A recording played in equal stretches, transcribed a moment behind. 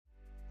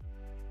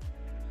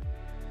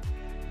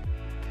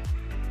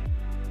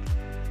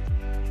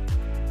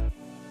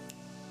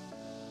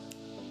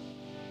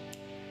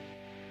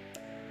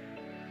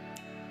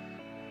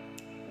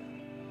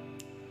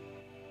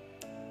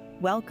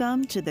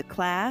Welcome to the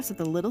Class of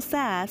the Little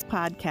Sass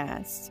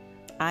podcast.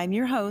 I'm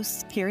your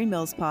host, Karie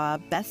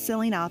Millspaugh,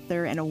 best-selling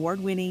author and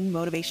award-winning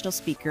motivational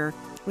speaker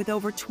with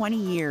over 20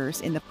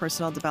 years in the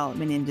personal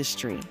development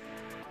industry.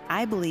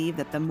 I believe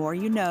that the more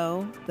you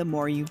know, the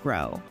more you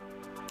grow.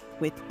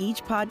 With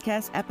each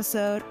podcast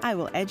episode, I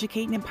will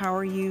educate and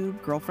empower you,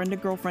 girlfriend to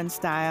girlfriend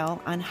style,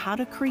 on how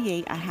to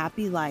create a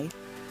happy life,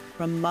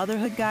 from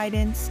motherhood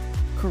guidance,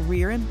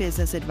 career and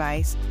business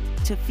advice,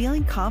 to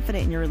feeling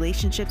confident in your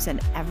relationships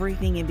and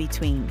everything in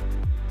between.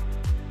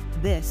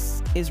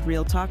 This is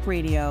Real Talk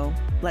Radio.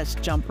 Let's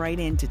jump right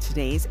into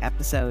today's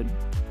episode.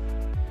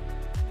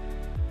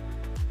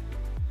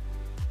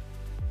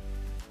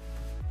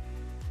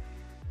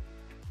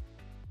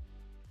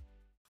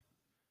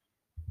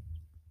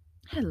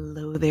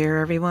 Hello there,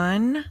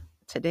 everyone.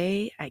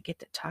 Today I get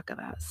to talk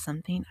about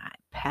something I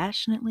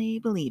passionately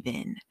believe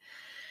in.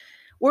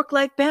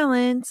 Work-life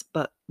balance,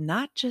 but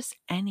not just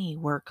any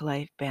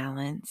work-life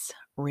balance,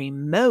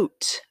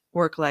 remote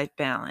work-life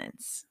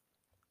balance.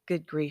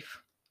 Good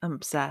grief, I'm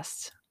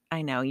obsessed.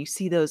 I know, you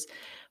see those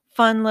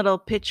fun little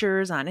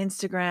pictures on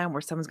Instagram where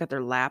someone's got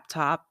their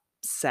laptop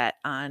set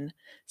on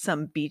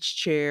some beach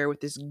chair with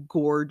this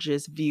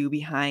gorgeous view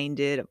behind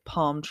it of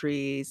palm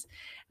trees.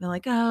 And they're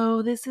like,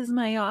 oh, this is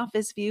my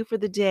office view for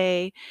the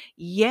day.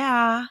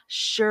 Yeah,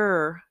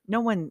 sure.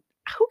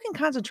 Who can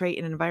concentrate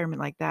in an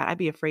environment like that? I'd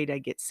be afraid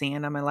I'd get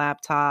sand on my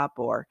laptop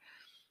or,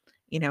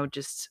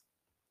 just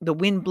the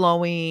wind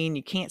blowing.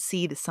 You can't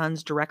see the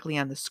sun's directly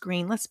on the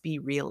screen. Let's be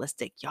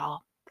realistic,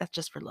 y'all. That's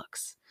just for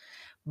looks.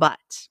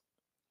 But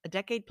a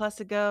decade plus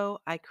ago,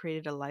 I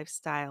created a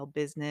lifestyle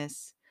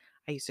business.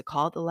 I used to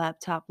call it the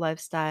laptop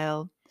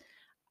lifestyle.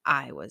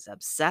 I was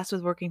obsessed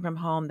with working from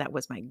home. That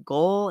was my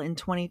goal in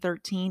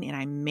 2013, and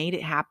I made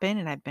it happen.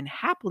 And I've been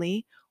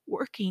happily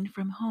working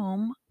from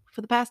home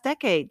for the past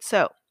decade.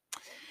 So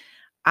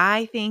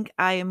I think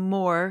I am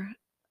more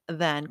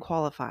than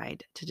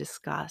qualified to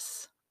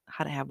discuss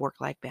how to have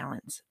work-life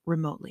balance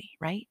remotely,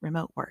 right?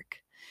 Remote work.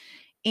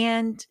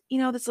 And,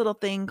 this little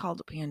thing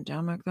called a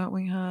pandemic that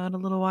we had a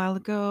little while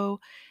ago,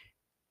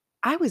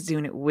 I was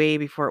doing it way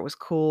before it was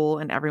cool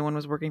and everyone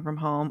was working from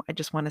home, I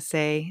just want to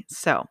say.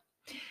 So,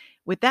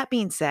 with that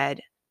being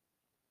said,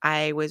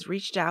 I was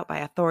reached out by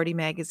Authority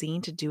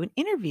Magazine to do an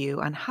interview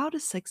on how to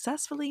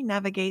successfully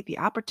navigate the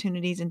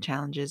opportunities and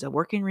challenges of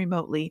working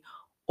remotely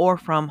or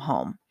from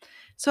home.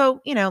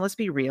 So, let's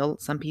be real.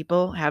 Some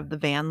people have the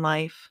van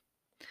life.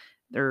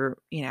 They're,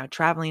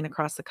 traveling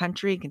across the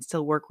country, can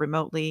still work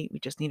remotely. We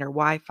just need our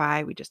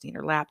Wi-Fi. We just need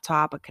our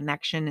laptop, a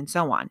connection, and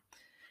so on.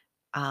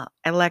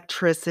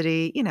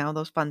 Electricity,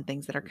 those fun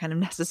things that are kind of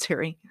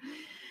necessary.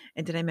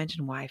 And did I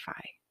mention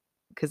Wi-Fi?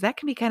 Because that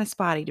can be kind of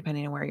spotty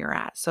depending on where you're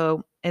at.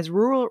 So as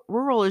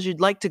rural as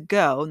you'd like to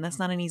go, and that's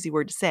not an easy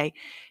word to say,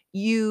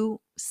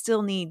 you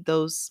still need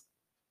those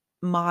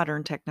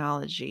modern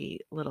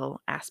technology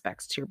little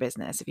aspects to your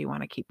business if you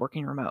want to keep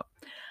working remote.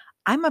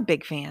 I'm a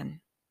big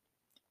fan.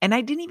 And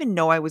I didn't even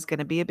know I was going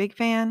to be a big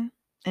fan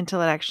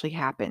until it actually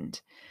happened.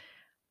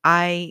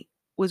 I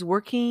was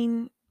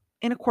working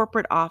in a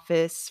corporate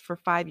office for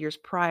 5 years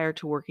prior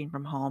to working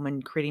from home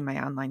and creating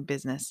my online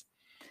business.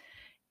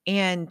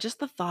 And just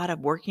the thought of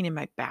working in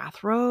my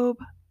bathrobe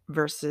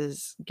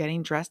versus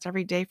getting dressed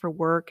every day for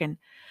work. And,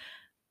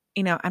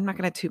 I'm not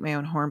going to toot my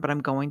own horn, but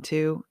I'm going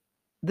to.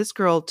 This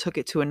girl took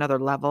it to another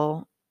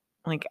level.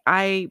 Like,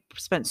 I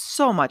spent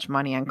so much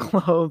money on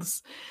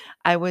clothes.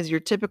 I was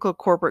your typical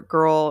corporate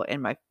girl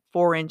in my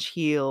 4-inch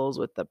heels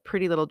with the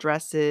pretty little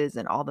dresses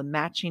and all the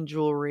matching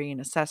jewelry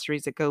and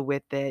accessories that go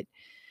with it.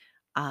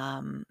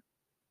 Um,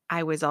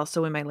 I was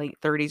also in my late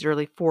 30s,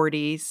 early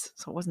 40s,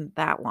 so it wasn't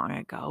that long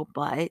ago.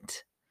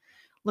 But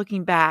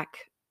looking back,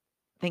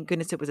 thank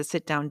goodness it was a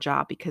sit-down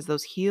job because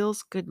those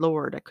heels, good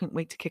Lord, I couldn't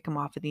wait to kick them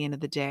off at the end of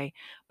the day.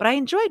 But I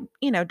enjoyed,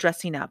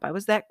 dressing up. I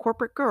was that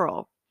corporate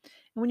girl.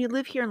 And when you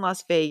live here in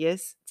Las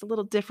Vegas, it's a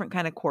little different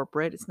kind of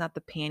corporate. It's not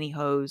the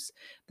pantyhose,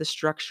 the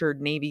structured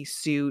navy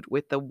suit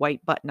with the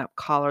white button-up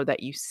collar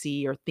that you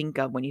see or think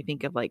of when you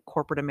think of like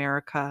corporate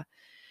America,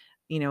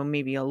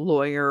 maybe a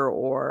lawyer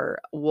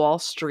or Wall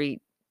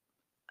Street,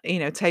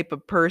 type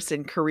of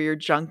person, career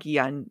junkie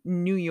on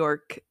New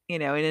York,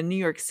 in a New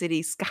York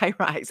City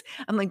skyrise.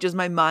 I'm like, just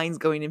my mind's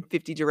going in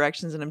 50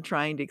 directions and I'm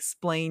trying to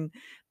explain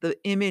the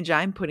image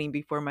I'm putting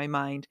before my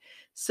mind.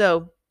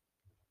 So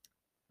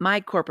my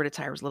corporate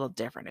attire was a little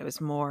different. It was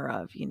more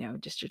of,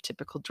 just your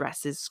typical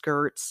dresses,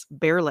 skirts,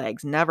 bare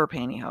legs, never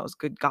pantyhose.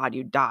 Good God,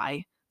 you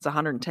die. It's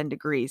 110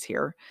 degrees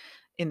here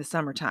in the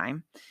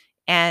summertime.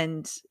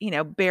 And,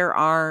 bare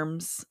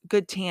arms,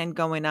 good tan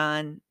going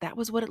on. That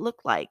was what it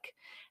looked like.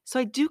 So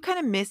I do kind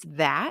of miss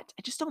that.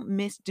 I just don't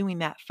miss doing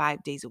that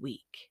 5 days a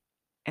week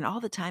and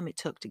all the time it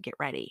took to get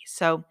ready.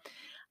 So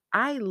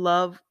I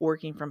love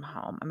working from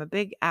home. I'm a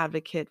big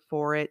advocate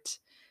for it.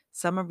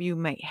 Some of you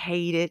might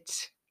hate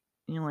it.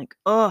 You're like,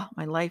 oh,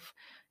 my life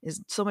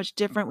is so much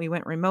different. We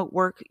went remote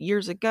work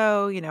years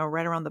ago,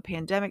 right around the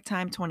pandemic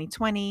time,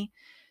 2020.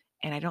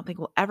 And I don't think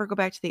we'll ever go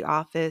back to the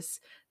office.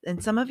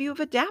 And some of you have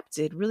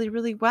adapted really,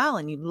 really well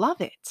and you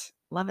love it.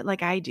 Love it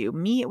like I do.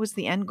 Me, it was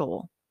the end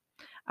goal.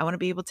 I want to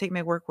be able to take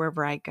my work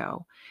wherever I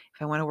go.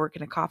 If I want to work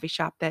in a coffee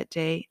shop that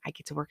day, I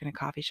get to work in a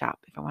coffee shop.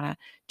 If I want to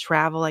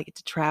travel, I get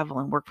to travel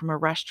and work from a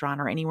restaurant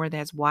or anywhere that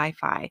has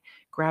Wi-Fi,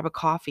 grab a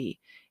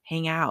coffee,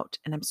 hang out.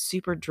 And I'm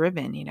super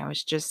driven.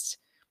 It's just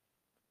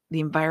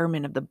the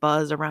environment of the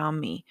buzz around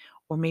me.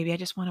 Or maybe I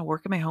just want to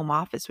work in my home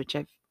office, which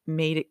I've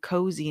made it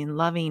cozy and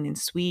loving and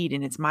sweet,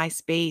 and it's my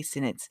space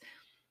and it's,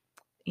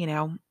 you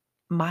know,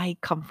 my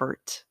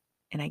comfort.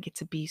 And I get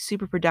to be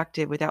super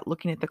productive without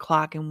looking at the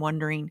clock and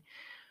wondering,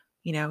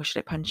 should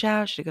I punch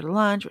out? Should I go to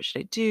lunch? What should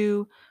I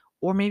do?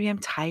 Or maybe I'm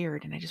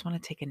tired and I just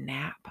want to take a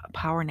nap, a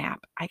power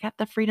nap. I got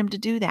the freedom to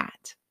do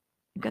that.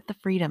 I've got the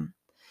freedom.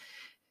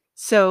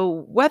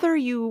 So whether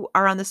you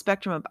are on the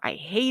spectrum of I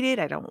hate it,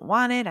 I don't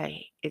want it,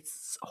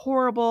 it's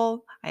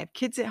horrible, I have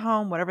kids at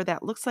home, whatever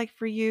that looks like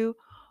for you,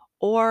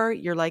 or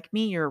you're like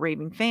me, you're a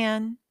raving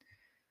fan,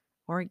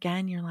 or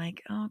again, you're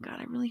like, oh God,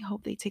 I really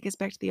hope they take us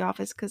back to the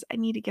office because I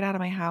need to get out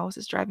of my house.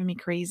 It's driving me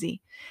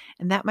crazy.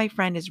 And that, my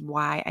friend, is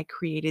why I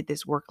created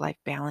this work-life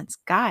balance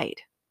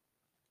guide.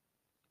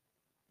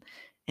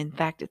 In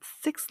fact, it's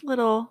 6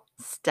 little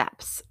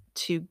steps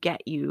to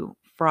get you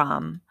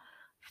from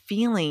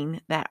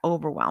feeling that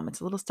overwhelm. It's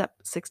a little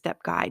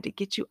 6-step guide to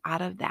get you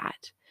out of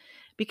that.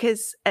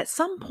 Because at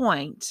some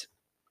point,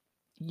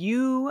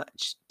 you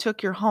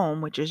took your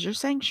home, which is your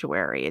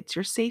sanctuary, it's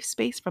your safe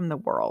space from the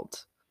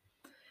world.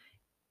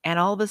 And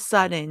all of a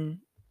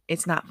sudden,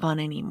 it's not fun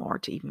anymore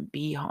to even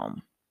be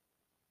home.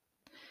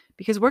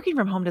 Because working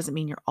from home doesn't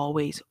mean you're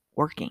always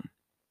working.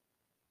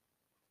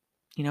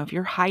 If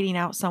you're hiding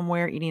out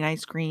somewhere, eating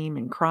ice cream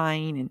and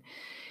crying, and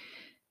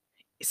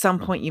at some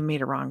point you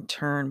made a wrong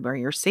turn where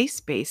your safe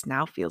space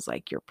now feels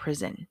like your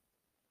prison.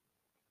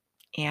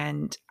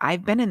 And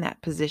I've been in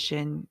that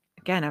position.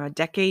 Again, I'm a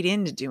decade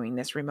into doing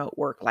this remote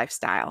work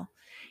lifestyle.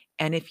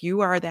 And if you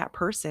are that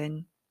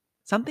person,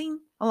 something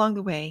along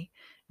the way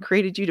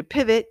created you to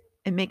pivot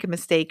and make a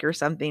mistake or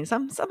something.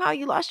 Somehow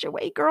you lost your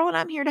way, girl, and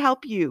I'm here to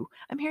help you.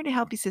 I'm here to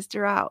help you,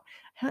 sister, out.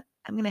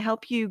 I'm going to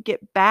help you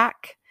get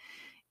back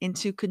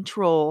into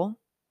control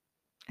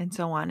and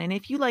so on. And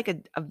if you like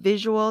a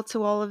visual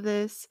to all of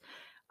this,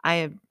 I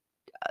have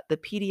the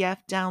PDF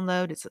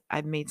download.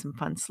 I've made some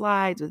fun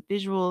slides with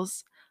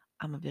visuals.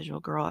 I'm a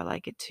visual girl. I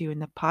like it too. In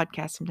the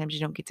podcast, sometimes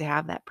you don't get to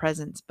have that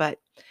presence, but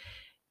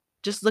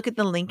just look at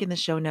the link in the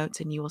show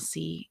notes and you will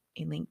see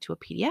a link to a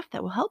PDF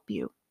that will help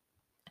you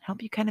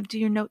kind of do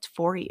your notes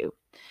for you.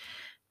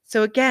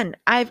 So again,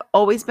 I've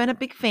always been a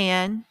big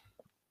fan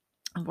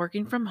of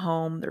working from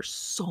home. There's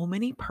so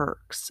many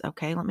perks.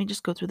 Okay. Let me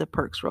just go through the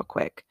perks real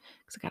quick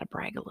because I got to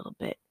brag a little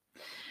bit.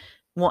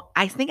 Well,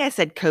 I think I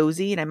said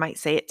cozy, and I might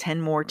say it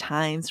 10 more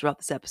times throughout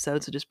this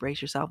episode, so just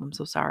brace yourself. I'm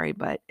so sorry,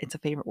 but it's a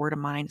favorite word of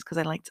mine. It's because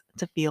I like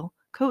to feel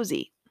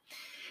cozy.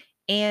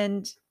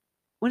 And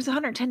when it's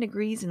 110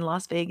 degrees in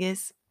Las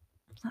Vegas,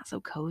 it's not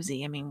so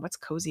cozy. I mean, what's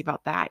cozy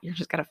about that? You're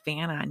just got a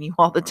fan on you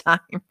all the time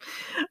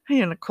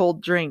and a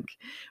cold drink.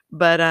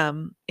 But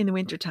in the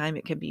wintertime,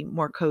 it can be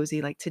more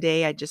cozy. Like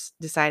today, I just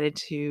decided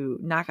to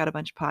knock out a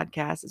bunch of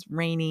podcasts. It's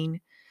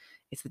raining.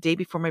 It's the day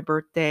before my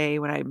birthday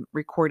when I'm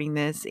recording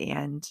this,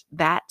 and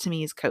that to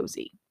me is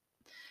cozy.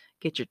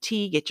 Get your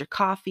tea, get your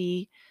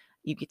coffee.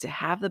 You get to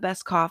have the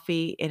best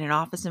coffee in an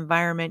office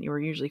environment. You were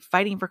usually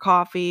fighting for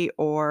coffee,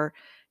 or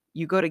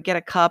you go to get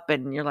a cup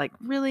and you're like,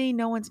 really?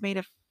 No one's made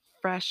a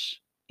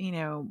fresh,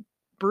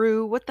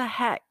 brew? What the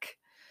heck?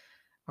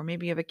 Or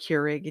maybe you have a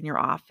Keurig in your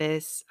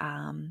office.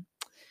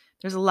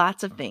 There's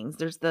lots of things.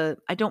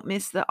 I don't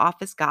miss the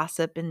office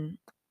gossip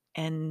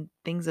and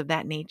things of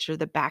that nature,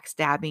 the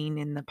backstabbing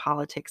and the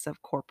politics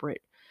of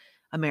corporate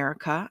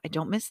America. I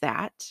don't miss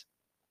that.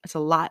 It's a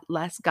lot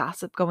less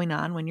gossip going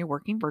on when you're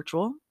working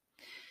virtual.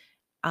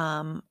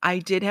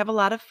 I did have a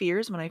lot of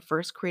fears when I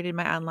first created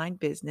my online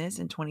business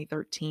in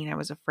 2013. I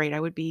was afraid I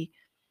would be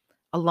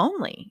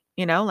lonely,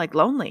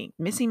 lonely,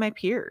 missing my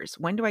peers.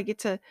 When do I get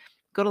to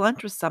go to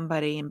lunch with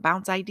somebody and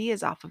bounce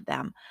ideas off of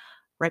them?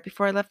 Right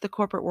before I left the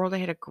corporate world, I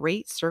had a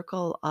great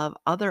circle of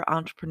other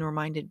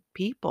entrepreneur-minded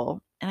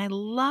people, and I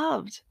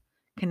loved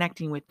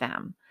connecting with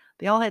them.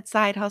 They all had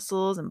side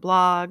hustles and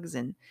blogs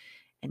and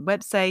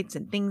websites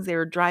and things they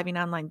were driving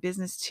online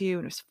business to,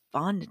 and it was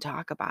fun to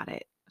talk about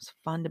it. It was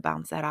fun to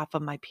bounce that off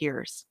of my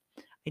peers.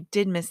 I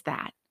did miss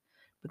that,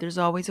 but there's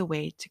always a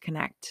way to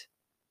connect.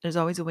 There's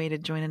always a way to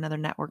join another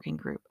networking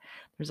group.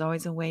 There's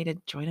always a way to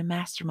join a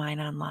mastermind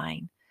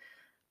online.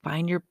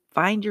 Find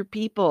your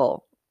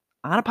people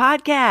on a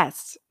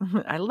podcast.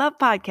 I love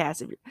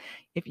podcasts.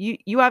 If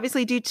you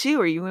obviously do too,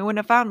 or you wouldn't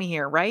have found me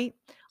here, right?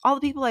 All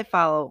the people I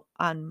follow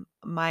on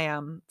my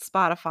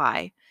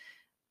Spotify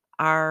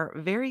are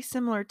very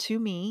similar to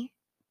me,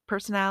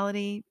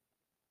 personality,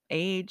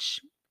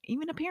 age,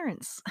 even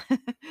appearance.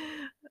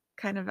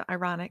 Kind of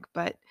ironic,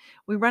 but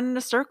we run in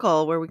a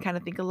circle where we kind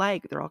of think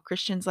alike. They're all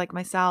Christians like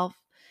myself.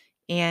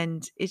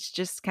 And it's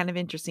just kind of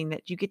interesting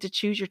that you get to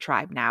choose your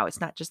tribe now. It's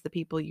not just the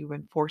people you've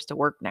been forced to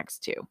work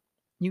next to.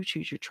 You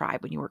choose your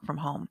tribe when you work from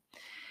home.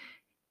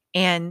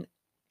 And,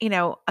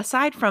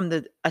 aside from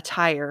the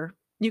attire,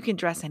 you can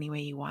dress any way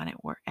you want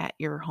at work, at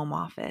your home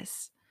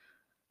office.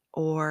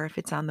 Or if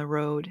it's on the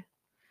road,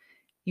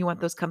 you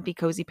want those comfy,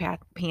 cozy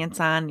pants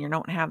on. You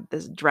don't have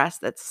this dress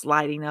that's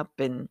sliding up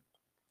and,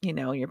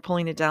 you're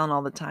pulling it down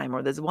all the time.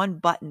 Or there's one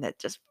button that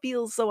just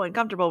feels so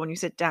uncomfortable when you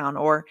sit down.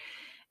 Or,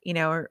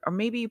 or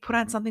maybe you put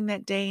on something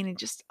that day and it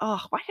just,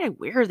 oh, why did I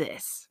wear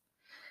this?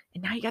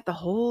 And now you got the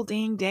whole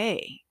dang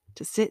day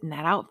to sit in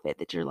that outfit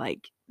that you're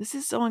like, this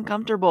is so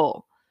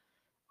uncomfortable.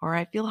 Or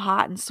I feel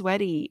hot and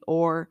sweaty.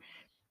 Or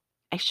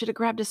I should have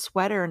grabbed a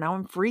sweater. Now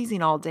I'm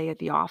freezing all day at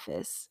the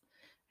office.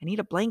 I need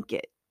a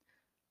blanket.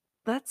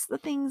 That's the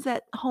things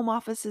that home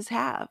offices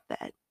have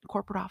that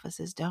corporate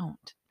offices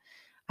don't.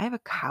 I have a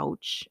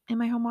couch in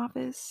my home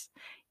office.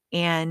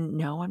 And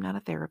no, I'm not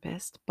a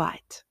therapist,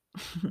 but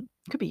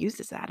could be used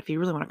as that if you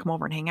really want to come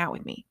over and hang out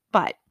with me.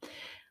 But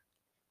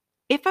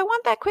if I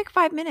want that quick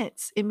 5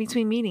 minutes in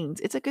between meetings,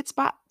 it's a good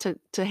spot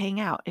to hang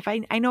out. If I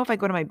know if I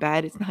go to my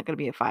bed, it's not going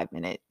to be a 5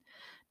 minute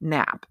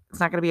nap. It's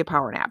not going to be a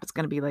power nap. It's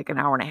going to be like an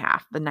hour and a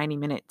half. The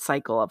 90-minute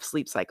cycle of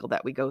sleep cycle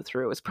that we go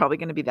through is probably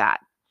going to be that.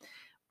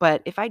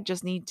 But if I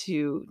just need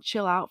to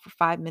chill out for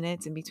 5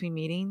 minutes in between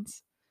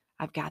meetings,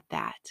 I've got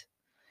that.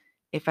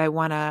 If I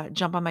want to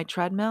jump on my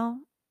treadmill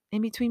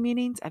in between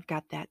meetings, I've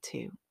got that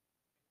too.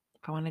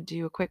 If I want to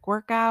do a quick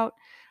workout,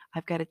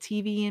 I've got a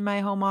TV in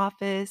my home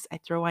office. I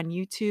throw on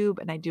YouTube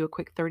and I do a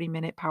quick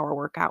 30-minute power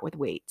workout with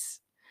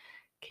weights.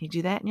 Can you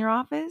do that in your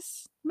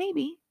office?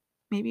 Maybe.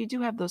 Maybe you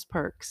do have those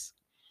perks.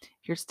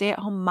 If you're a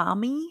stay-at-home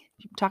mommy,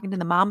 if you're talking to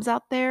the moms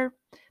out there,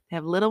 they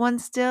have little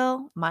ones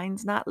still.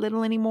 Mine's not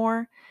little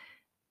anymore.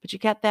 But you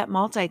got that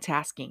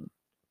multitasking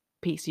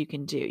piece you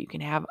can do. You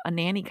can have a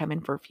nanny come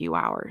in for a few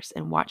hours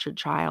and watch your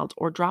child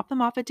or drop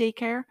them off at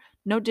daycare.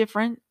 No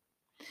different.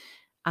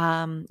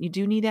 You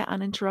do need that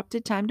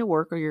uninterrupted time to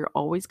work or you're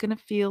always going to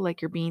feel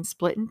like you're being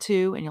split in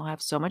two and you'll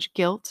have so much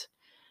guilt.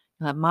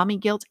 You'll have mommy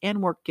guilt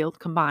and work guilt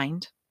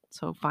combined.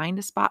 So find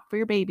a spot for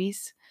your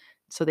babies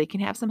so they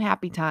can have some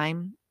happy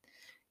time.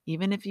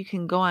 Even if you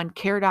can go on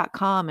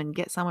care.com and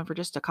get someone for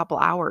just a couple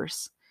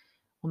hours,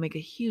 will make a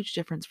huge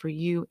difference for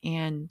you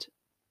and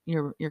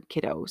your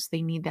kiddos.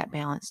 They need that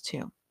balance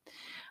too.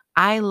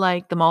 I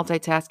like the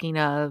multitasking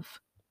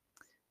of,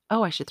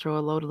 oh, I should throw a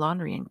load of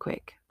laundry in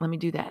quick. Let me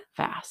do that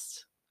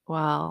fast.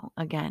 Well,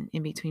 again,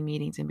 in between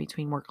meetings, in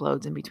between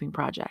workloads, in between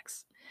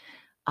projects.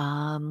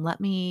 Let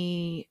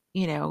me,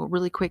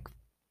 really quick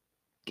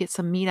get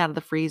some meat out of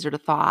the freezer to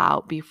thaw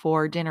out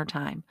before dinner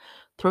time.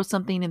 Throw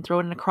something and throw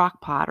it in a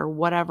crock pot or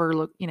whatever.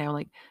 Look,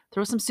 like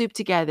throw some soup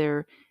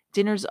together.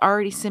 Dinner's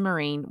already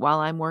simmering while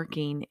I'm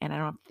working and I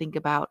don't have to think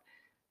about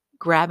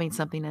grabbing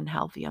something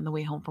unhealthy on the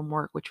way home from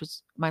work, which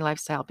was my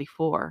lifestyle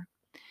before.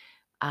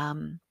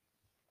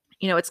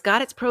 It's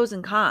got its pros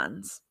and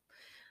cons.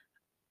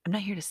 I'm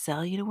not here to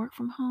sell you to work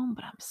from home,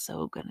 but I'm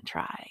so going to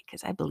try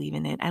because I believe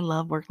in it. I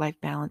love work-life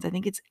balance. I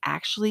think it's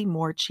actually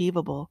more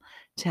achievable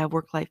to have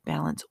work-life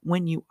balance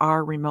when you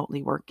are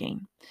remotely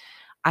working.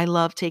 I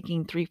love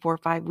taking 3, 4,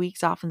 5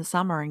 weeks off in the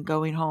summer and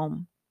going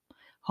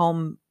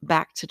home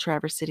back to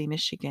Traverse City,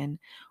 Michigan,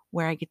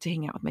 where I get to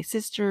hang out with my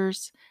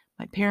sisters,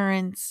 my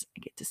parents.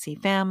 I get to see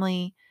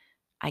family.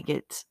 I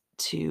get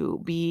to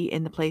be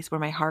in the place where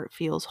my heart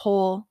feels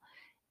whole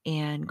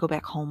and go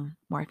back home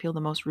where I feel the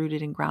most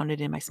rooted and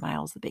grounded and my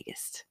smile is the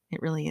biggest. It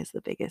really is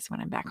the biggest when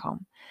I'm back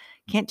home.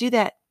 Can't do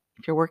that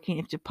if you're working,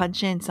 you have to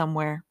punch in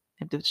somewhere,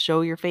 you have to show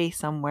your face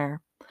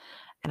somewhere.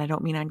 And I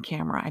don't mean on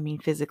camera, I mean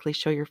physically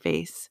show your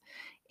face.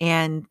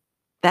 And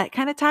that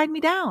kind of tied me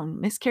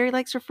down. Miss Karie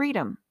likes her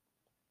freedom,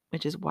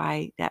 which is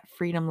why that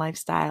freedom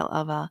lifestyle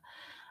of a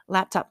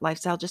laptop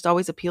lifestyle just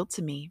always appealed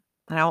to me.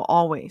 And I'll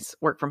always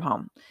work from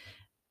home.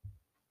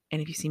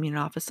 And if you see me in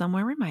an office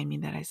somewhere, remind me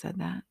that I said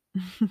that.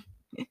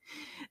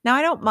 Now,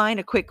 I don't mind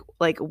a quick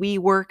like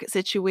WeWork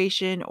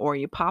situation or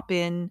you pop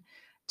in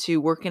to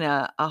work in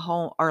a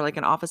home or like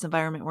an office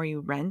environment where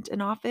you rent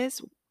an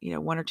office,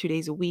 1 or 2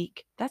 days a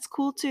week. That's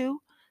cool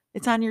too.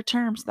 It's on your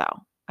terms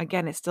though.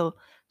 Again, it still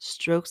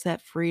strokes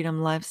that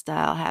freedom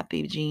lifestyle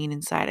happy gene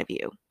inside of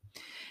you.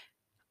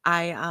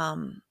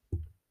 Again,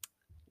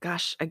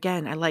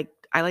 I like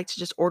to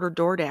just order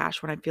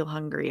DoorDash when I feel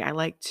hungry. I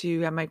like to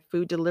have my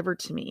food delivered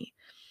to me.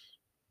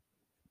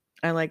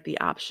 I like the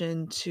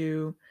option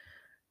to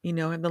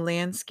have the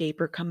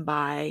landscaper come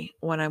by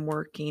when I'm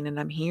working and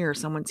I'm here.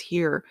 Someone's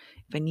here.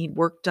 If I need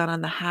work done on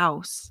the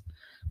house,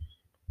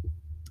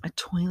 a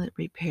toilet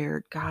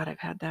repaired. God, I've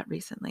had that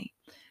recently.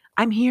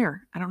 I'm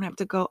here. I don't have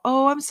to go,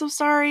 oh, I'm so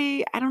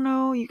sorry. I don't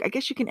know. I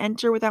guess you can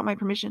enter without my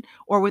permission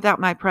or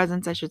without my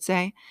presence, I should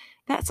say.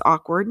 That's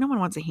awkward. No one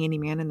wants a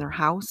handyman in their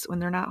house when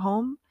they're not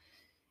home.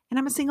 And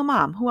I'm a single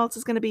mom. Who else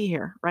is going to be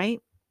here, right?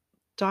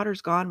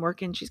 Daughter's gone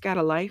working. She's got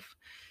a life.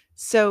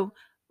 So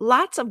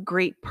lots of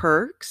great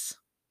perks.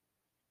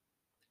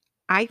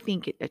 I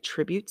think it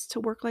attributes to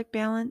work-life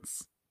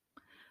balance,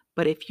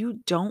 but if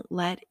you don't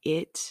let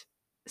it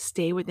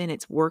stay within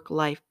its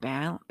work-life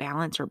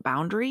balance or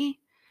boundary,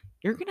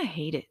 you're going to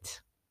hate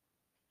it.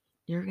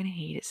 You're going to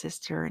hate it,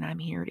 sister, and I'm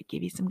here to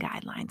give you some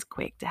guidelines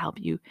quick to help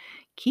you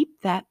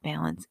keep that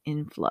balance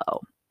in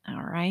flow,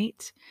 all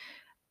right?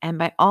 And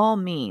by all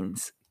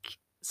means,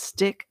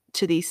 stick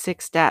to these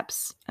 6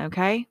 steps,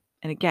 okay?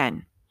 And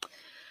again,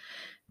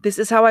 this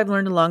is how I've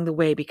learned along the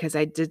way because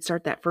I did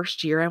start that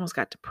first year. I almost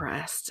got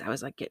depressed. I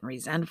was like getting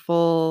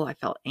resentful. I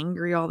felt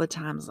angry all the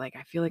time. I was like,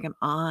 I feel like I'm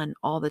on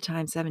all the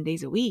time, 7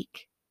 days a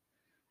week.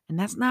 And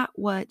that's not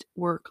what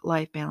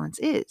work-life balance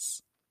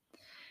is.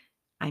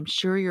 I'm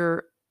sure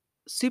your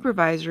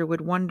supervisor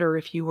would wonder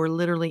if you were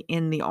literally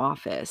in the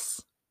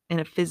office in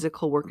a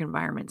physical work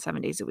environment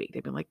 7 days a week.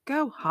 They'd be like,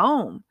 go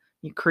home,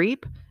 you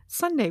creep.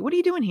 Sunday, what are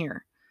you doing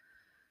here?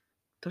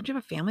 Don't you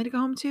have a family to go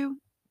home to?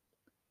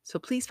 So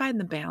please find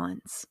the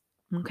balance.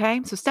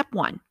 Okay, so step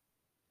 1.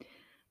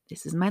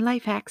 This is my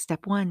life hack.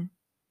 Step 1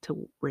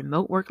 to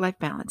remote work-life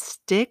balance.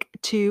 Stick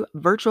to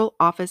virtual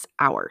office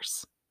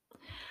hours.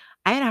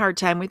 I had a hard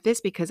time with this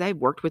because I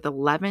worked for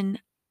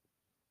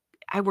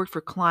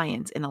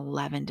clients in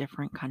 11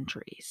 different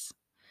countries.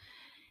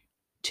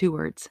 2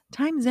 words,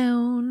 time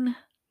zone.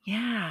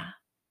 Yeah.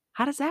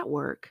 How does that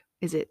work?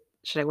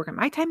 Should I work in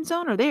my time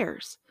zone or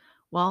theirs?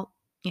 Well,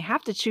 you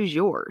have to choose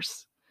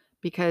yours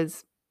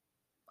because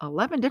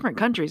 11 different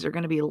countries are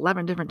going to be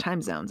 11 different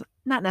time zones.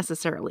 Not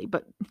necessarily,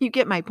 but you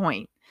get my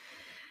point.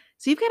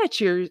 So you've got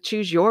to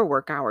choose your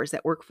work hours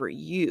that work for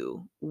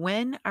you.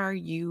 When are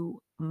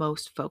you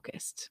most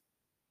focused?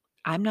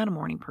 I'm not a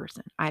morning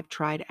person. I've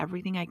tried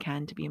everything I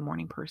can to be a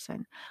morning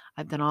person.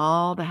 I've done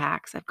all the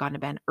hacks. I've gone to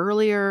bed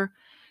earlier.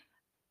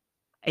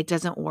 It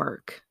doesn't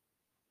work.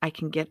 At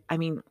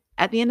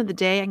the end of the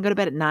day, I can go to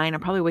bed at 9. I'll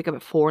probably wake up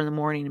at 4 in the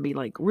morning and be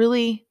like,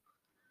 really?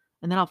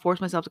 And then I'll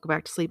force myself to go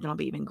back to sleep and I'll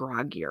be even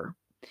groggier.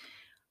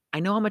 I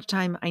know how much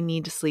time I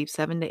need to sleep,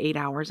 7 to 8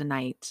 hours a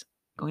night.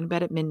 Going to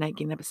bed at midnight,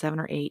 getting up at 7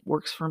 or 8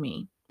 works for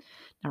me.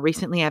 Now,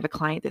 recently I have a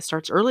client that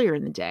starts earlier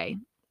in the day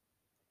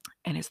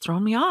and it's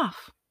thrown me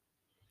off.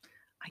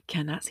 I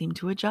cannot seem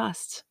to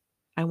adjust.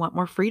 I want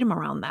more freedom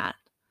around that.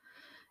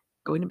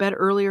 Going to bed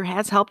earlier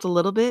has helped a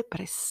little bit,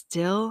 but I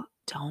still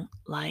don't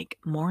like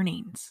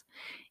mornings.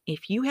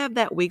 If you have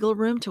that wiggle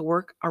room to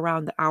work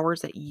around the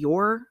hours that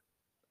you're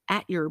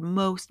at your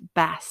most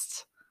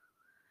best,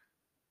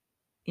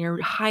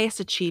 your highest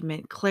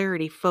achievement,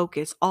 clarity,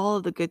 focus, all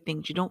of the good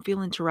things, you don't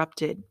feel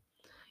interrupted.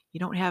 You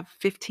don't have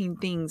 15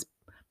 things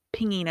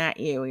pinging at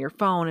you, your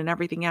phone and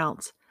everything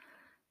else.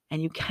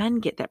 And you can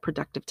get that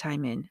productive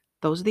time in.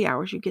 Those are the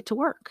hours you get to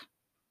work.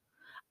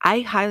 I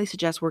highly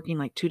suggest working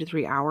like 2 to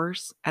 3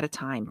 hours at a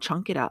time.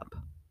 Chunk it up.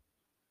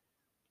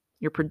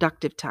 Your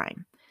productive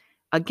time.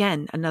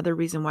 Again, another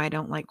reason why I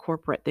don't like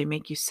corporate. They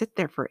make you sit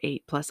there for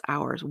 8+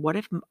 hours. What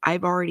if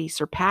I've already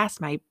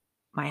surpassed my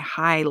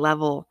high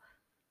level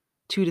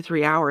 2 to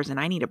 3 hours and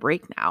I need a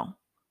break now?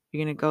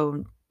 You're going to go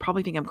and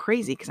probably think I'm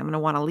crazy because I'm going to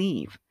want to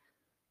leave.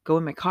 Go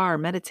in my car,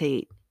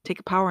 meditate, take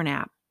a power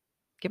nap,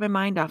 get my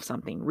mind off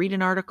something, read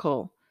an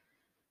article,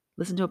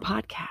 listen to a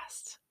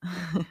podcast.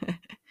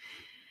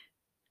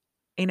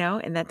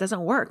 And that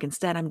doesn't work.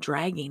 Instead, I'm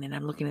dragging and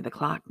I'm looking at the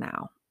clock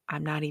now.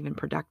 I'm not even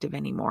productive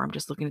anymore. I'm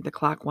just looking at the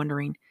clock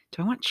wondering,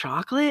 do I want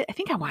chocolate? I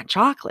think I want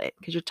chocolate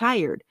because you're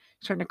tired,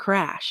 starting to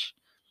crash.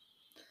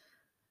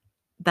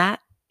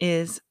 That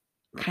is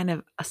kind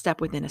of a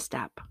step within a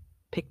step.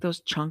 Pick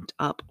those chunked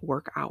up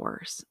work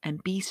hours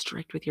and be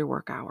strict with your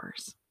work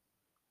hours.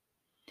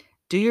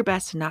 Do your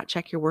best to not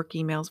check your work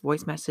emails,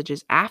 voice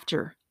messages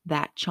after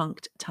that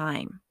chunked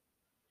time.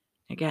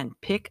 Again,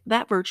 pick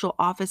that virtual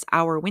office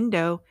hour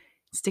window,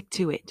 stick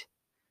to it.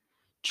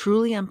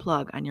 Truly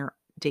unplug on your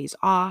days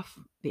off,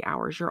 the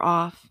hours you're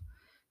off.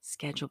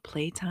 Schedule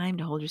playtime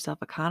to hold yourself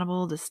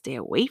accountable to stay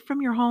away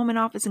from your home and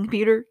office and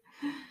computer.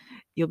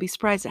 You'll be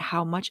surprised at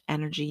how much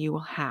energy you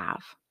will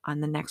have on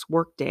the next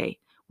workday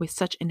with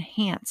such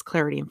enhanced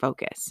clarity and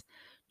focus.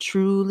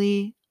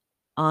 Truly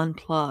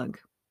unplug.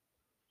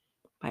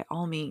 By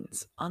all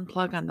means,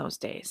 unplug on those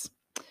days.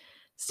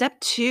 Step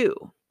 2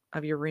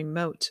 of your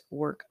remote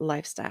work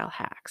lifestyle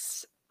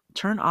hacks.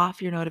 Turn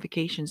off your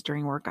notifications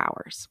during work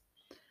hours.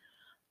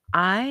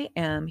 I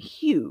am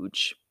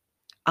huge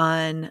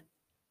on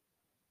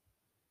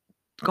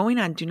going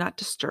on Do Not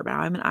Disturb. Now,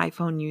 I'm an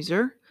iPhone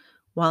user.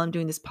 While I'm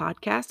doing this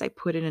podcast, I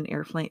put it in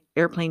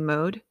airplane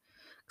mode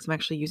because I'm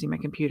actually using my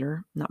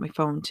computer, not my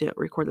phone, to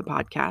record the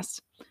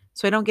podcast.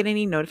 So I don't get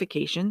any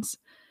notifications.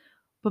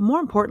 But more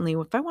importantly,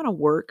 if I want to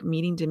work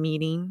meeting to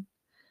meeting,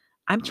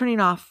 I'm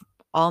turning off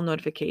all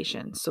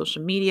notifications.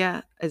 Social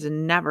media is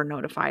never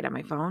notified on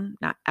my phone,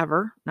 not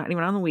ever, not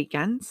even on the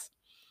weekends.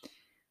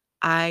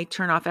 I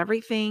turn off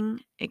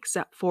everything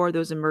except for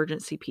those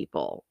emergency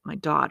people, my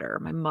daughter,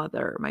 my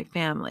mother, my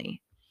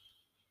family,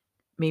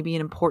 maybe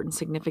an important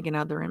significant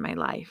other in my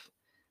life.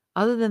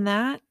 Other than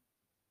that,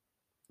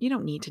 you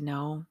don't need to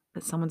know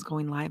that someone's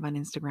going live on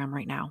Instagram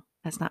right now.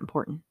 That's not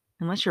important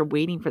unless you're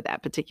waiting for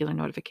that particular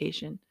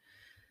notification.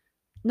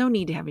 No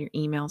need to have your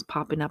emails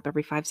popping up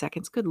every 5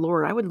 seconds. Good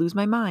Lord, I would lose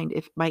my mind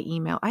if my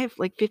email, I have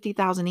like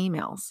 50,000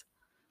 emails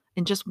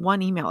in just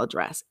one email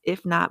address,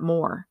 if not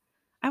more.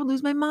 I would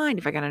lose my mind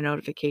if I got a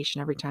notification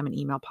every time an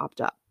email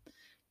popped up.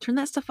 Turn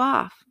that stuff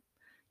off.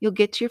 You'll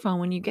get to your phone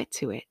when you get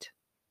to it.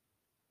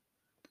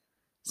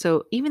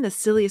 So even the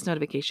silliest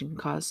notification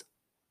can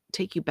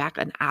take you back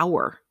an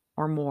hour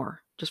or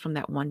more just from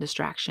that one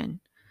distraction.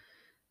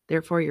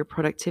 Therefore, your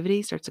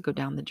productivity starts to go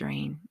down the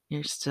drain.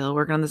 You're still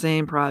working on the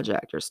same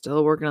project. You're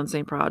still working on the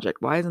same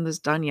project. Why isn't this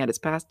done yet? It's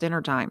past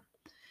dinner time.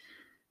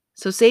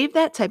 So save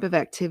that type of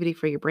activity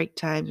for your break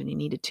times when you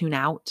need to tune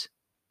out.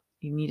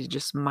 You need to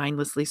just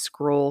mindlessly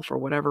scroll for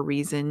whatever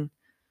reason,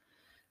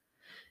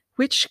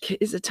 which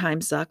is a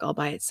time suck all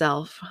by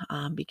itself.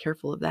 Be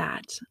careful of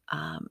that.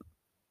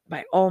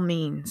 By all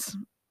means,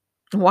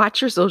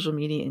 watch your social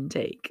media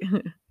intake.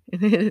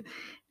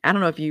 I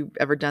don't know if you've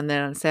ever done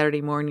that on a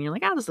Saturday morning. You're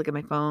like, I'll just look at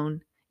my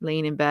phone,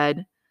 laying in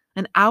bed.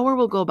 An hour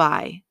will go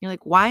by. You're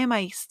like, why am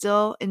I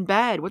still in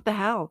bed? What the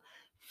hell?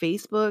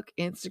 Facebook,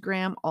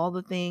 Instagram, all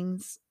the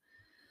things.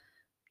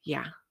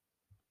 Yeah,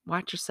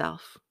 watch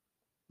yourself.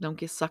 Don't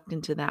get sucked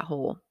into that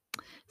hole.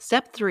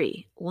 Step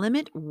 3,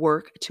 limit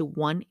work to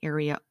one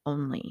area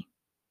only.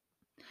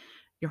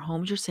 Your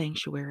home's your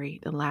sanctuary.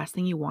 The last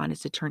thing you want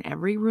is to turn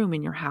every room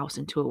in your house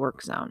into a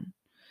work zone.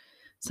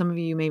 Some of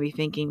you may be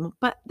thinking, well,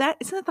 but that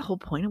isn't that the whole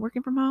point of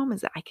working from home? Is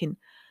that I can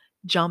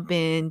jump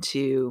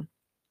into,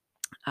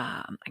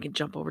 I can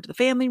jump over to the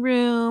family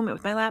room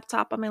with my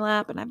laptop on my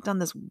lap. And I've done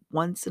this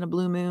once in a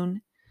blue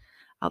moon.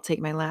 I'll take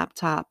my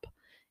laptop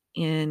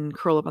and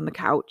curl up on the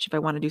couch if I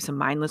want to do some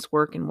mindless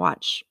work and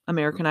watch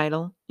American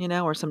Idol,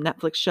 or some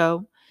Netflix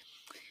show.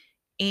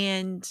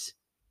 And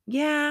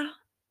yeah,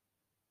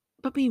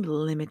 but being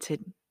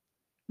limited.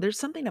 There's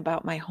something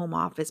about my home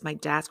office, my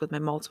desk with my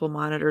multiple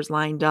monitors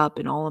lined up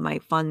and all of my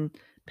fun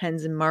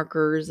pens and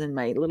markers and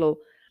my little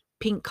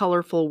pink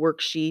colorful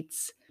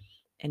worksheets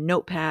and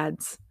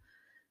notepads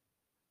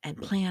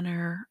and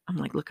planner. I'm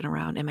like looking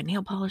around, and my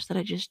nail polish that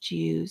I just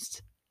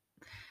used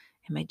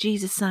and my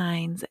Jesus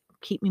signs that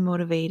keep me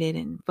motivated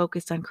and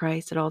focused on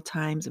Christ at all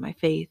times and my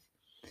faith.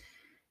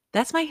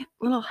 That's my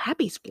little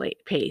happy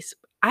pace.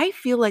 I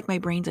feel like my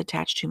brain's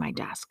attached to my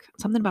desk.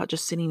 Something about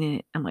just sitting in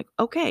it. I'm like,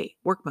 okay,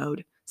 work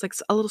mode. It's like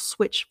a little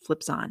switch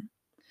flips on.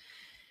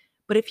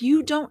 But if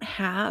you don't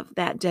have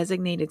that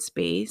designated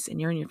space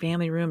and you're in your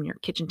family room, your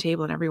kitchen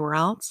table, and everywhere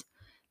else,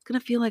 it's going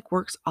to feel like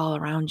work's all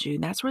around you.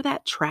 And that's where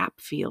that trap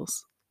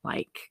feels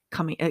like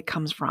it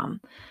comes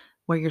from,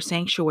 where your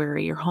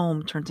sanctuary, your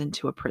home turns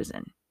into a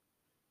prison.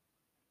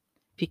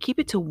 If you keep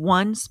it to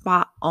one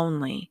spot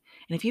only,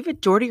 and if you have a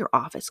door to your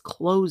office,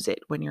 close it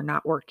when you're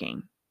not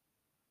working.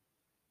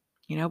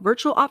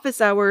 Virtual office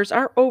hours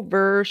are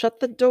over. Shut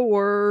the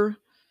door.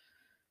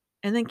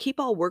 And then keep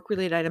all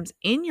work-related items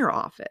in your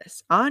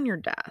office, on your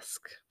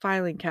desk,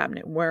 filing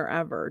cabinet,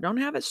 wherever. Don't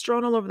have it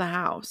strewn all over the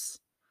house.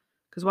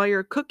 Because while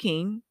you're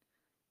cooking,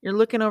 you're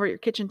looking over at your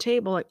kitchen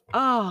table like,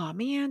 oh,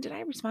 man, did I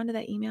respond to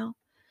that email?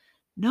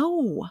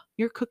 No,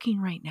 you're cooking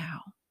right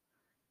now.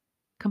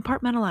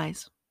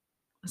 Compartmentalize.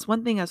 That's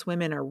one thing us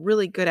women are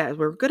really good at.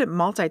 We're good at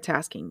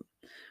multitasking,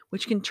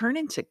 which can turn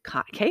into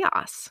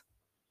chaos.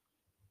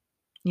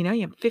 You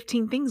have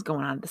 15 things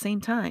going on at the same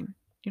time.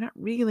 You're not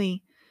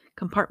really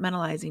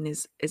compartmentalizing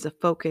is a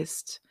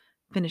focused,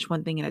 finish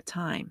one thing at a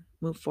time,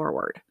 move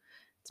forward.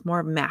 It's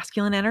more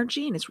masculine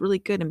energy, and it's really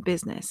good in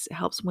business. It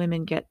helps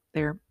women get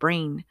their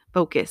brain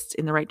focused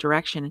in the right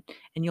direction,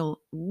 and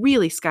you'll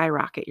really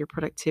skyrocket your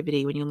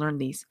productivity when you learn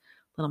these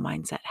little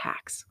mindset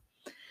hacks.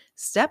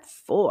 Step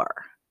 4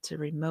 to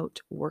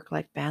remote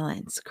work-life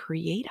balance.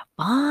 Create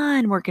a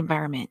fun work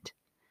environment.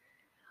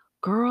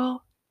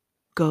 Girl,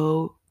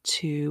 go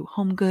to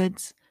Home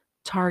Goods,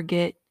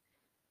 Target,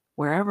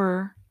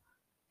 wherever.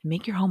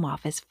 Make your home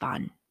office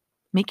fun.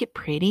 Make it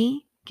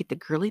pretty. Get the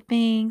girly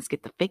things,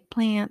 get the fake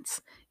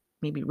plants,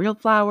 maybe real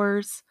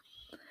flowers.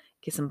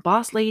 Get some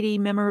boss lady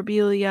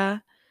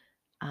memorabilia,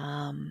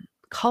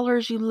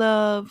 colors you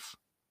love,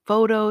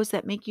 photos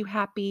that make you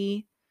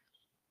happy.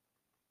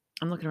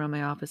 I'm looking around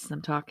my office and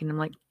I'm talking. I'm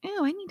like,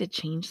 oh, I need to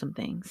change some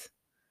things.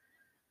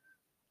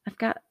 I've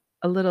got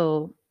a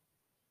little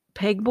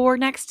pegboard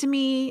next to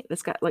me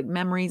that's got like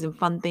memories and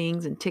fun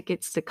things and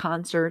tickets to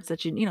concerts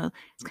that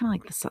it's kind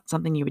of like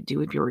something you would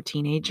do if you were a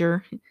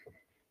teenager,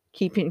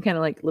 keeping kind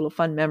of like little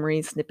fun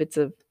memories, snippets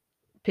of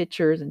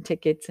pictures and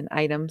tickets and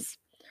items.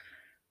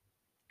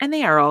 And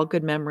they are all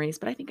good memories,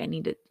 but I think I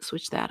need to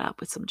switch that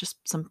up with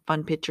some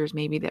fun pictures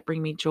maybe that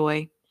bring me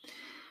joy.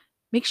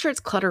 Make sure it's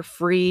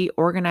clutter-free,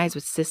 organized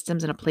with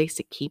systems and a place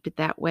to keep it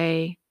that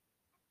way.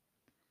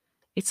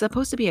 It's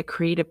supposed to be a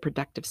creative,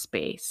 productive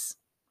space.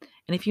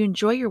 And if you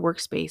enjoy your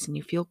workspace and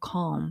you feel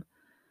calm,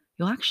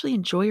 you'll actually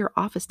enjoy your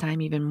office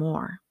time even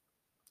more.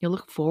 You'll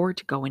look forward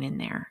to going in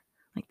there.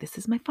 Like, this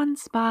is my fun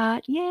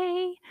spot.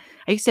 Yay.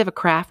 I used to have a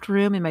craft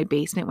room in my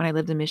basement when I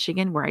lived in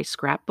Michigan where I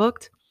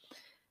scrapbooked.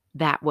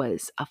 That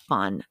was a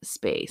fun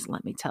space,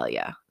 let me tell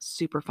you.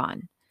 Super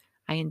fun.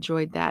 I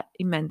enjoyed that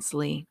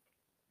immensely.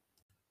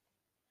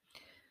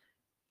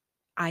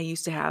 I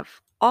used to have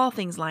all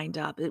things lined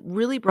up. It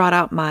really brought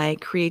out my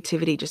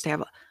creativity just to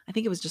have, I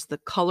think it was just the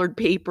colored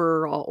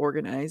paper all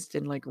organized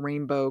in like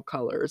rainbow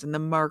colors and the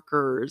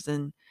markers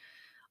and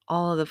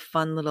all of the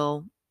fun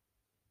little,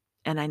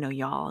 and I know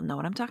y'all know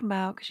what I'm talking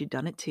about because you've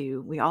done it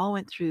too. We all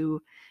went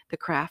through the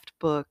craft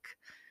book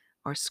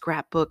or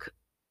scrapbook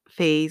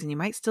phase, and you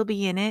might still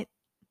be in it.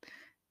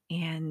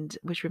 And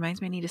which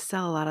reminds me, I need to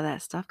sell a lot of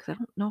that stuff because I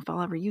don't know if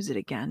I'll ever use it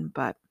again,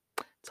 but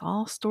it's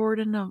all stored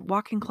in a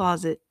walk-in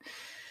closet.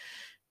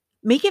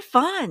 Make it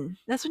fun.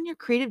 That's when your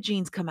creative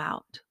genes come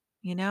out,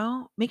 you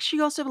know? Make sure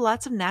you also have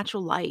lots of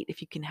natural light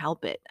if you can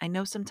help it. I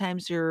know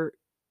sometimes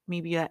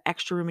maybe that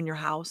extra room in your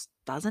house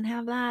doesn't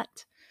have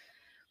that.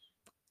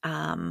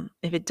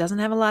 If it doesn't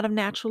have a lot of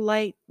natural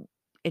light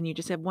and you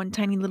just have one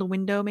tiny little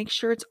window, make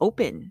sure it's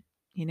open,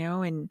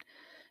 and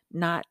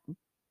not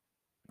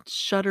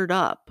shuttered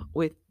up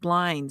with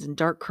blinds and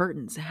dark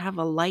curtains. Have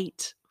a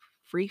light,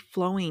 free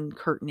flowing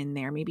curtain in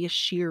there, maybe a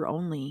sheer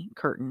only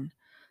curtain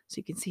so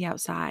you can see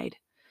outside.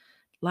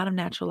 A lot of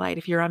natural light.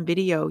 If you're on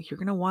video, you're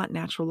going to want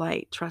natural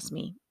light, trust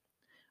me,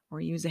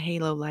 or use a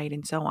halo light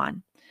and so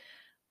on.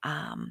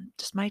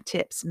 Just my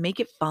tips. Make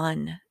it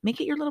fun.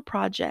 Make it your little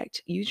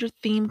project. Use your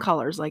theme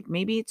colors. Like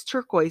maybe it's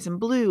turquoise and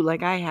blue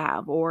like I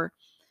have, or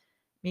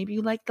maybe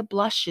you like the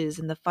blushes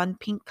and the fun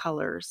pink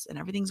colors and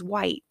everything's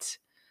white.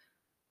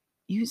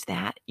 Use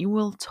that. You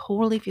will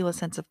totally feel a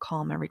sense of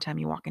calm every time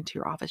you walk into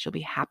your office. You'll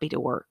be happy to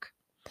work.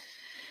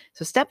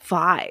 So step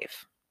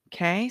 5,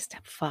 okay?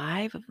 Step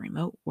 5 of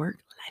remote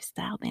work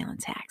lifestyle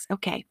balance hacks.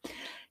 Okay.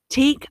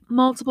 Take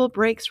multiple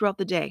breaks throughout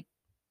the day.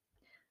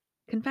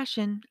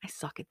 Confession, I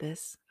suck at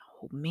this.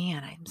 Oh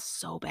man, I'm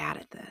so bad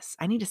at this.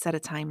 I need to set a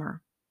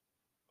timer.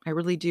 I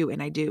really do,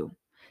 and I do.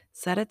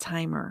 Set a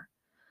timer.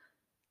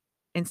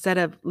 Instead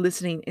of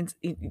listening,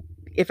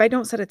 if I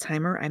don't set a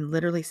timer, I'm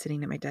literally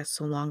sitting at my desk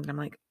so long that I'm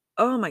like,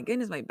 oh my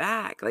goodness, my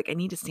back. Like I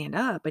need to stand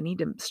up. I need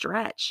to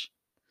stretch.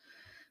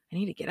 I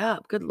need to get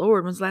up. Good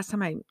Lord, when's the last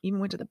time I even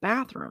went to the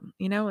bathroom?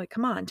 Like,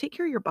 come on, take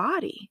care of your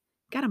body.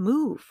 Got to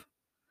move.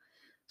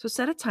 So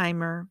set a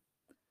timer.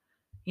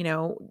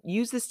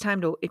 Use this time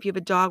to, if you have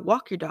a dog,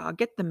 walk your dog,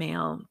 get the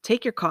mail,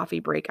 take your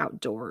coffee break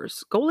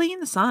outdoors, go lay in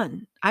the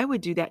sun. I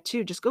would do that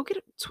too. Just go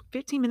get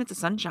 15 minutes of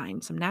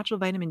sunshine, some natural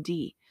vitamin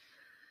D.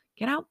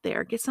 Get out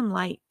there, get some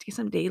light, get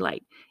some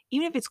daylight.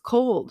 Even if it's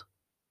cold,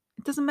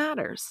 it doesn't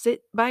matter.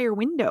 Sit by your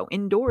window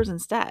indoors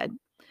instead.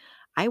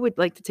 I would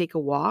like to take a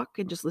walk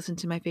and just listen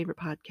to my favorite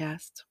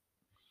podcast.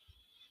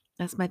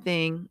 That's my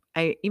thing.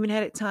 I even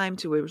had it timed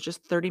to it was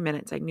just 30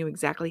 minutes. I knew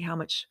exactly how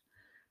much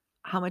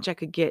I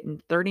could get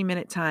in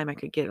 30-minute time. I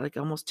could get like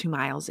almost 2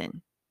 miles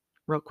in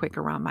real quick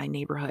around my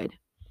neighborhood.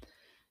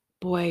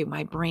 Boy,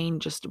 my brain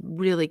just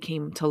really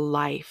came to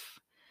life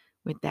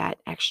with that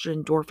extra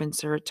endorphin,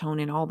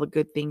 serotonin, all the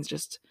good things.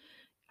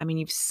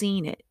 You've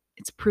seen it.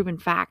 It's proven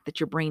fact that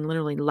your brain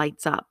literally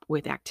lights up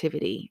with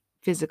activity,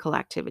 physical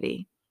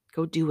activity.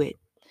 Go do it.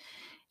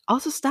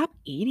 Also, stop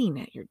eating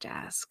at your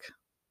desk.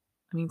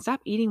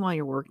 Stop eating while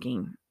you're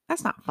working.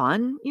 That's not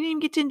fun. You didn't even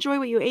get to enjoy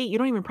what you ate. You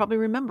don't even probably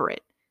remember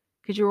it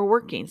because you were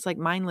working. It's like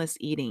mindless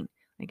eating,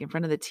 like in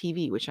front of the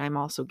TV, which I'm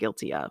also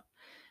guilty of.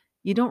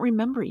 You don't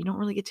remember. You don't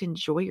really get to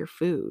enjoy your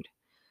food.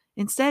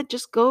 Instead,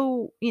 just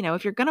go,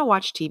 if you're going to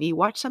watch TV,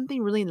 watch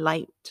something really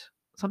light.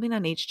 Something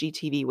on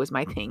HGTV was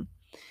my thing.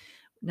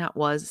 Not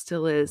was,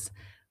 still is.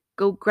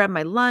 Go grab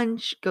my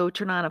lunch, go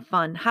turn on a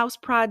fun house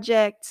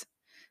project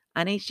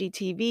on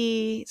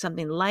HGTV,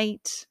 something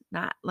light,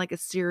 not like a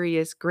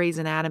serious Grey's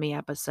Anatomy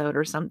episode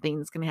or something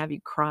that's going to have you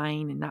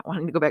crying and not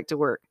wanting to go back to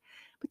work.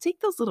 But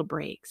take those little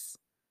breaks.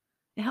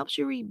 It helps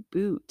you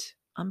reboot,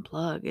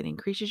 unplug, it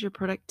increases your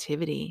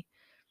productivity.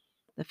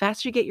 The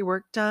faster you get your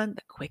work done,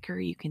 the quicker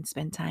you can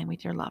spend time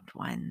with your loved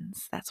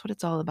ones. That's what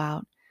it's all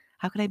about.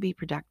 How can I be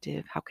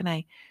productive? How can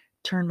I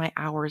turn my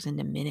hours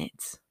into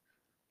minutes?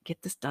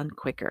 Get this done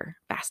quicker,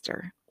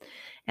 faster.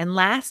 And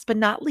last but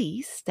not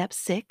least, step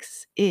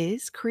 6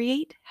 is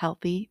create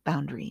healthy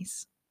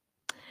boundaries.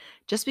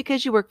 Just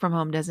because you work from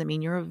home doesn't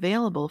mean you're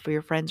available for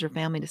your friends or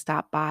family to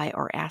stop by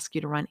or ask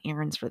you to run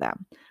errands for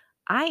them.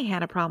 I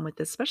had a problem with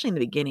this, especially in the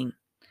beginning.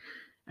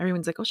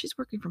 Everyone's like, oh, she's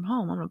working from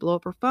home. I'm going to blow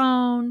up her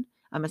phone.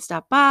 I'm going to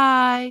stop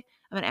by.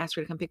 I'm going to ask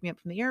her to come pick me up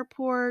from the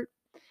airport.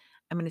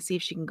 I'm going to see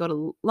if she can go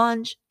to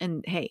lunch.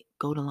 And hey,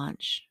 go to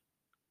lunch.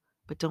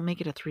 But don't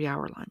make it a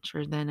 3-hour lunch.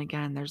 Or then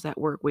again, there's that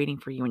work waiting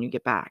for you when you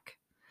get back.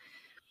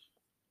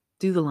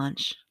 Do the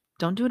lunch.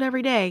 Don't do it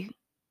every day,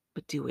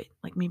 but do it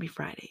like maybe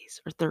Fridays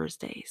or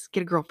Thursdays.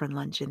 Get a girlfriend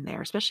lunch in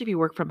there, especially if you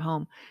work from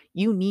home.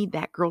 You need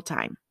that girl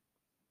time.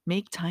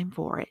 Make time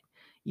for it.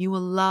 You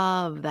will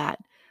love that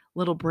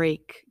little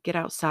break. Get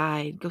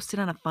outside. Go sit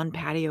on a fun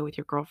patio with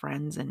your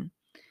girlfriends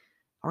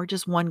or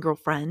just one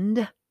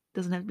girlfriend.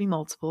 Doesn't have to be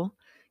multiple.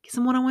 Get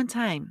some one-on-one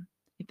time.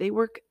 If they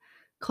work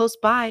close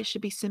by, it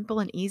should be simple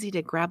and easy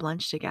to grab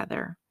lunch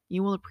together.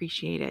 You will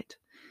appreciate it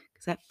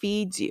because that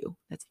feeds you.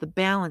 That's the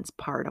balance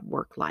part of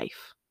work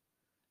life,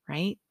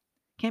 right?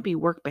 Can't be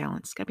work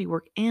balance. It's got to be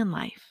work and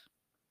life.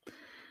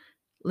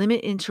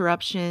 Limit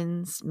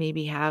interruptions.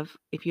 Maybe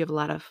if you have a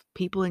lot of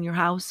people in your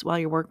house while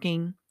you're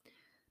working,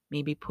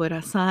 maybe put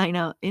a sign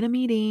out in a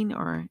meeting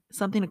or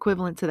something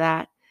equivalent to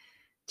that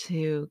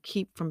to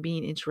keep from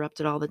being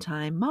interrupted all the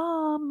time.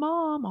 Mom,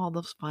 all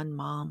those fun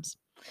moms.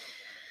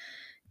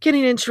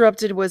 Getting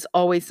interrupted was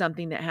always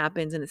something that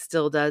happens, and it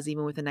still does,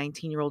 even with a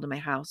 19-year-old in my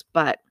house.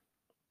 But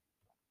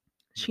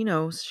she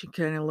knows. She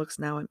kind of looks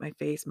now at my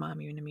face.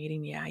 Mom, you in a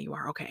meeting? Yeah, you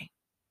are. Okay.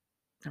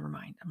 never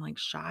mind. I'm like,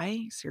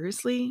 shy?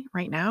 Seriously?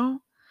 Right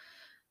now?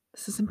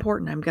 This is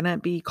important. I'm going to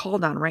be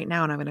called on right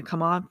now and I'm going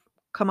to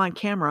come on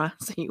camera.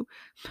 So you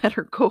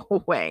better go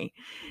away.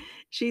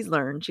 She's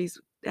learned. She's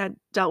had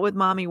dealt with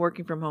mommy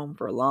working from home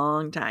for a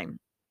long time.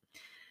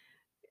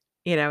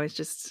 It's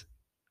just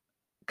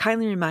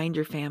kindly remind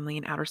your family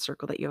and outer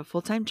circle that you have a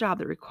full-time job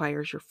that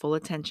requires your full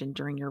attention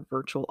during your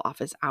virtual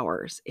office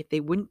hours. If they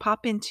wouldn't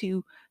pop in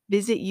to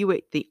visit you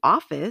at the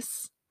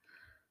office,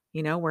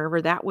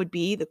 wherever that would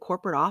be, the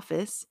corporate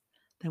office,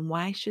 then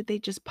why should they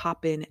just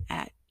pop in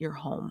at your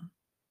home?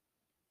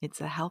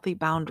 It's a healthy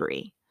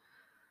boundary.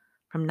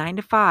 From 9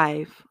 to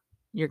 5,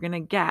 you're going to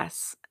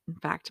guess. In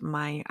fact,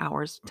 my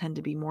hours tend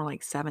to be more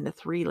like 7 to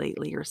 3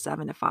 lately, or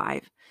 7 to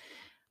 5,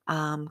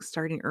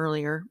 starting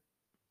earlier.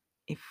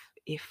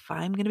 If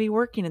I'm going to be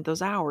working at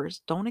those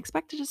hours, don't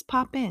expect to just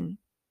pop in.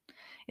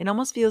 It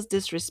almost feels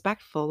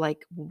disrespectful,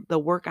 like the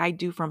work I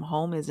do from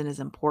home isn't as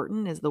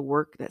important as the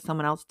work that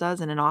someone else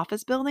does in an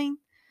office building.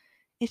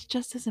 It's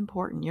just as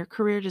important. Your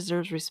career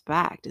deserves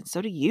respect, and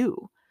so do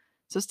you.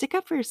 So stick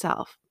up for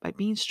yourself by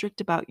being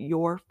strict about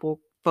your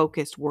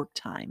focused work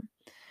time.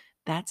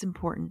 That's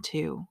important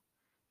too.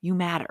 You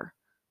matter.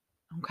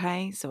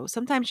 Okay? So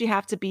sometimes you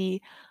have to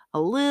be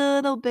a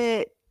little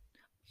bit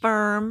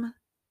firm,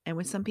 and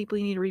with some people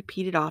you need to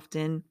repeat it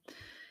often.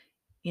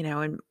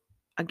 And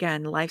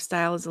again,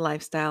 lifestyle is a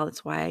lifestyle.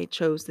 It's why I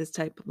chose this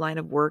type of line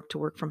of work, to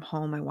work from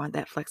home. I want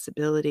that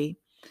flexibility.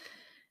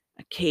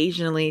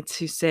 Occasionally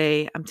to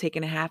say, I'm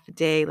taking a half a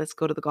day, let's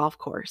go to the golf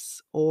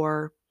course.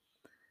 Or,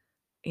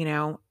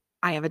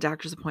 I have a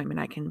doctor's appointment.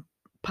 I can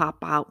pop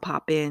out,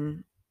 pop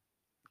in,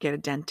 get a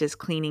dentist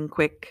cleaning a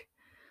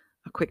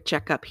quick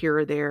checkup here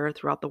or there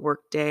throughout the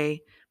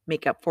workday,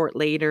 make up for it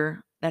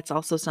later. That's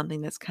also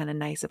something that's kind of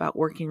nice about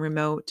working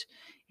remote,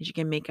 is you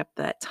can make up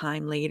that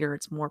time later.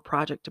 It's more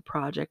project to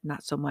project,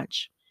 not so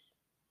much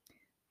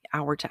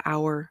hour to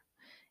hour.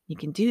 You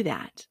can do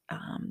that.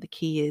 The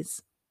key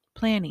is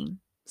planning,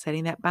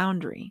 setting that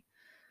boundary.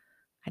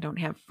 I don't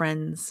have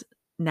friends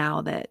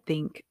now that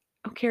think,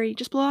 oh, Karie,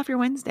 just blow off your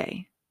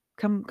Wednesday.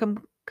 Come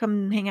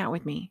hang out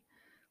with me.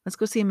 Let's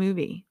go see a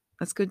movie.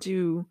 Let's go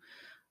do,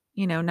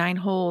 9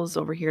 holes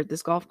over here at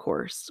this golf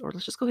course, or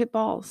let's just go hit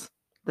balls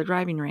at the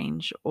driving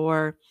range,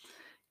 or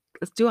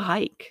let's do a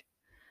hike.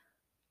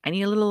 I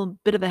need a little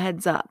bit of a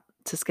heads up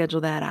to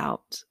schedule that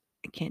out.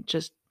 I can't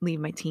just leave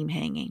my team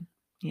hanging,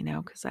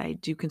 because I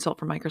do consult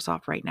for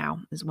Microsoft right now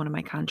is one of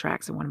my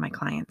contracts and one of my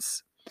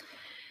clients.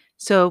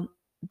 So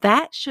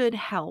that should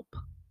help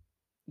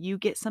you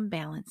get some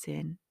balance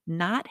in,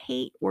 not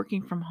hate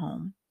working from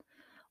home.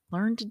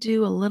 Learn to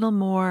do a little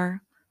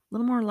more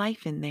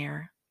life in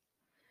there.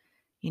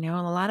 A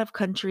lot of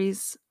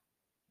countries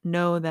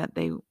know that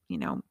they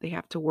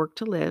have to work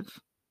to live,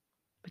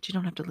 but you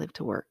don't have to live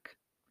to work.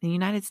 In the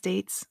United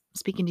States,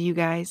 speaking to you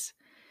guys,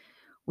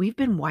 we've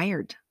been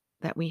wired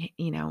that we,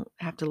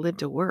 have to live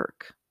to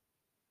work,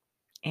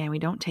 and we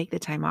don't take the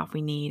time off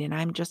we need. And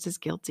I'm just as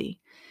guilty.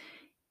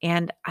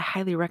 And I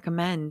highly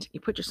recommend you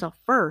put yourself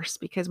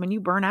first, because when you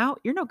burn out,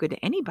 you're no good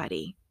to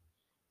anybody.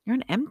 You're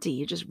an empty.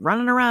 You're just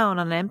running around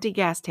on an empty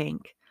gas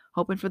tank,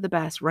 hoping for the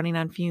best, running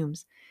on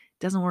fumes.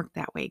 It doesn't work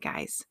that way,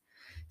 guys.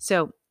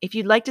 So if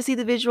you'd like to see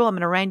the visual, I'm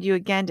going to remind you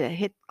again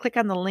to click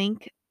on the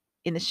link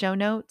in the show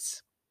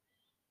notes,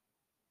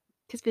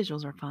 because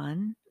visuals are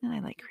fun and I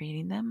like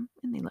creating them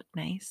and they look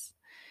nice.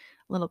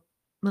 Little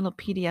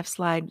PDF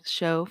slide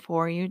show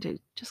for you to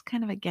just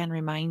kind of, again,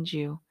 remind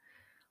you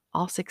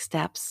all 6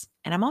 steps.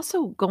 And I'm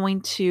also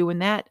going to, when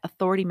that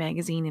Authority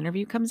Magazine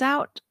interview comes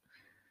out,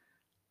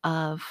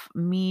 of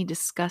me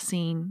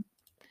discussing,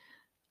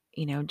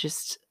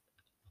 just,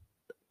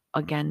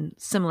 again,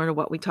 similar to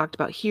what we talked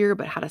about here,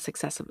 but how to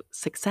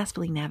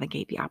successfully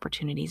navigate the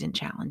opportunities and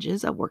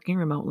challenges of working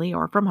remotely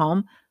or from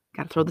home.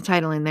 Got to throw the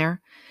title in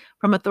there.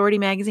 From Authority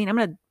Magazine. I'm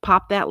going to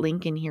pop that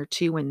link in here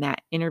too when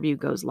that interview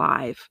goes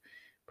live.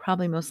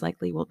 Probably most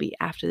likely will be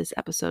after this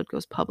episode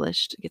gets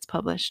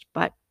published,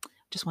 but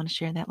just want to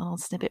share that little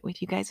snippet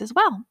with you guys as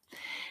well.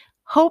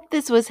 Hope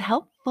this was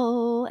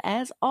helpful.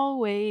 As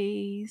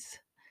always,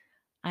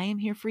 I am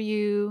here for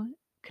you.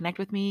 Connect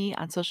with me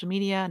on social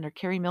media under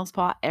Karie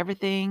Millspaugh.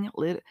 Everything,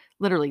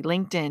 literally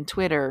LinkedIn,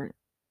 Twitter,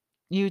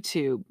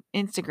 YouTube,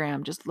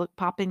 Instagram. Just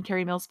pop in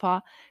Karie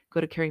Millspaugh.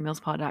 Go to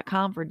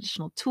kariemillspaugh.com for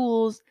additional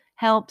tools,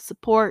 help,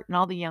 support, and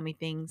all the yummy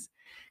things.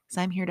 Because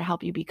I'm here to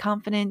help you be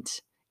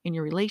confident in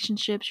your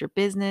relationships, your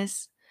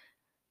business,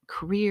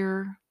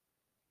 career,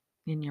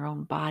 in your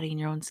own body, in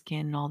your own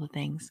skin, and all the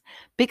things.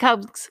 Big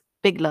hugs,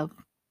 big love.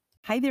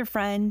 Hi there,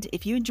 friend.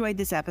 If you enjoyed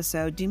this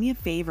episode, do me a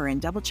favor and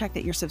double check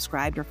that you're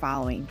subscribed or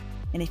following.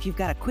 And if you've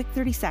got a quick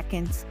 30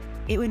 seconds,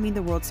 it would mean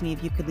the world to me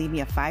if you could leave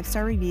me a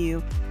 5-star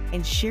review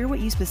and share what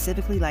you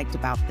specifically liked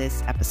about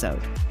this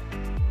episode.